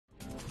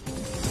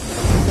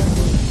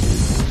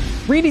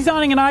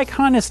Redesigning an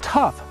icon is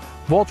tough.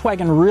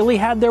 Volkswagen really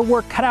had their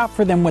work cut out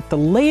for them with the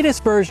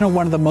latest version of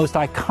one of the most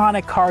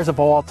iconic cars of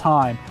all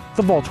time,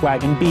 the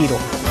Volkswagen Beetle.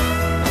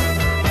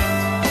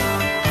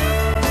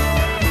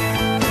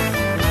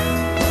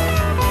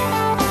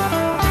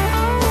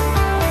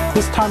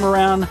 This time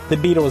around, the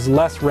Beetle is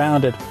less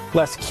rounded,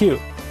 less cute.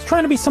 It's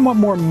trying to be somewhat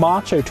more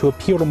macho to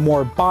appeal to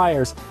more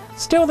buyers.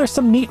 Still, there's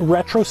some neat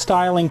retro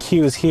styling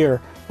cues here,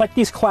 like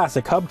these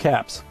classic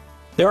hubcaps.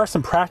 There are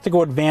some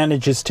practical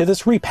advantages to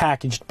this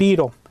repackaged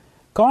Beetle.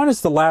 Gone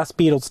is the last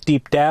Beetle's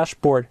deep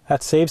dashboard.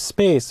 That saves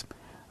space.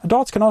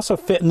 Adults can also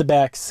fit in the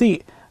back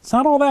seat. It's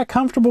not all that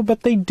comfortable,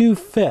 but they do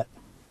fit.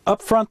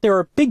 Up front, there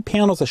are big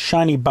panels of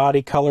shiny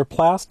body color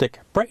plastic,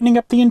 brightening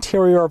up the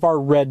interior of our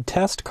red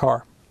test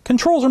car.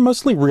 Controls are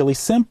mostly really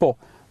simple.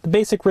 The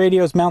basic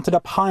radio is mounted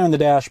up high on the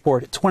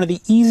dashboard. It's one of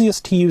the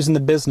easiest to use in the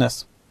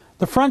business.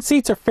 The front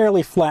seats are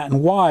fairly flat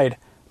and wide.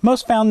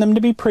 Most found them to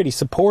be pretty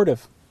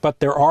supportive. But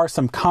there are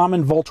some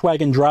common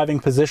Volkswagen driving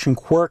position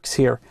quirks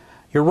here.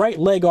 Your right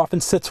leg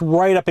often sits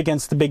right up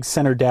against the big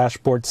center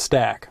dashboard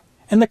stack.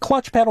 And the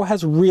clutch pedal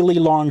has really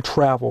long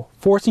travel,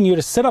 forcing you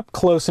to sit up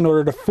close in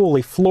order to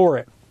fully floor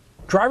it.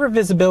 Driver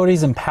visibility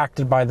is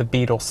impacted by the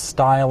Beetle's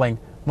styling.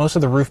 Most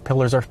of the roof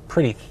pillars are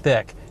pretty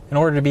thick. In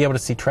order to be able to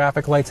see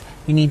traffic lights,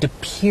 you need to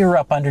peer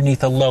up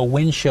underneath a low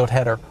windshield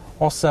header.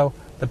 Also,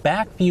 the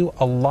back view,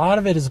 a lot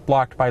of it is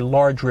blocked by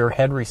large rear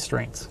head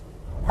restraints.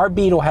 Our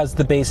Beetle has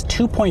the base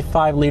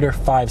 2.5-liter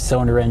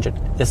 5-cylinder engine.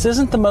 This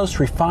isn't the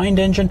most refined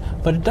engine,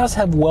 but it does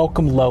have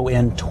welcome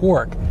low-end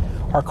torque.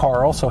 Our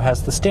car also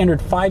has the standard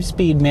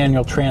 5-speed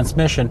manual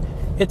transmission.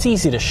 It's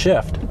easy to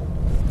shift.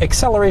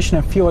 Acceleration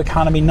and fuel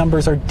economy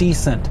numbers are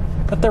decent,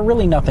 but they're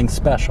really nothing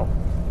special.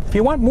 If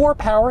you want more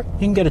power, you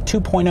can get a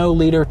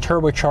 2.0-liter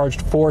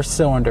turbocharged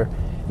 4-cylinder.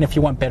 And if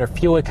you want better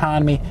fuel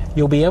economy,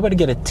 you'll be able to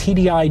get a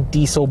TDI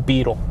diesel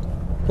Beetle.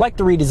 Like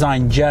the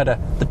redesigned Jetta,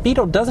 the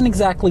Beetle doesn't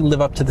exactly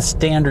live up to the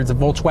standards of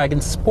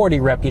Volkswagen's sporty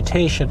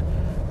reputation.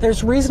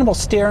 There's reasonable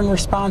steering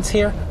response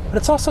here, but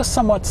it's also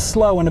somewhat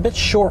slow and a bit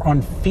short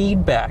on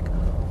feedback.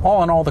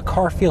 All in all, the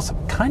car feels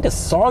kind of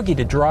soggy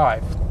to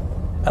drive.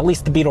 At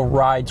least the Beetle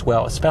rides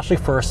well, especially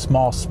for a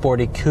small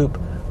sporty coupe.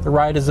 The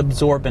ride is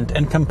absorbent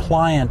and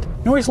compliant.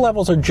 Noise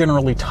levels are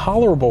generally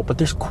tolerable, but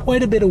there's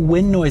quite a bit of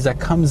wind noise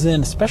that comes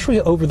in, especially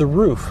over the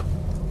roof.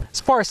 As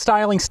far as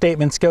styling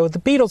statements go, the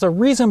Beetle's a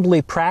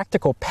reasonably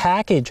practical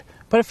package,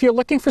 but if you're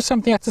looking for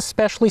something that's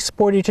especially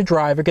sporty to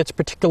drive or gets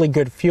particularly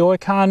good fuel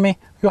economy,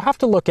 you'll have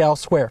to look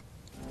elsewhere.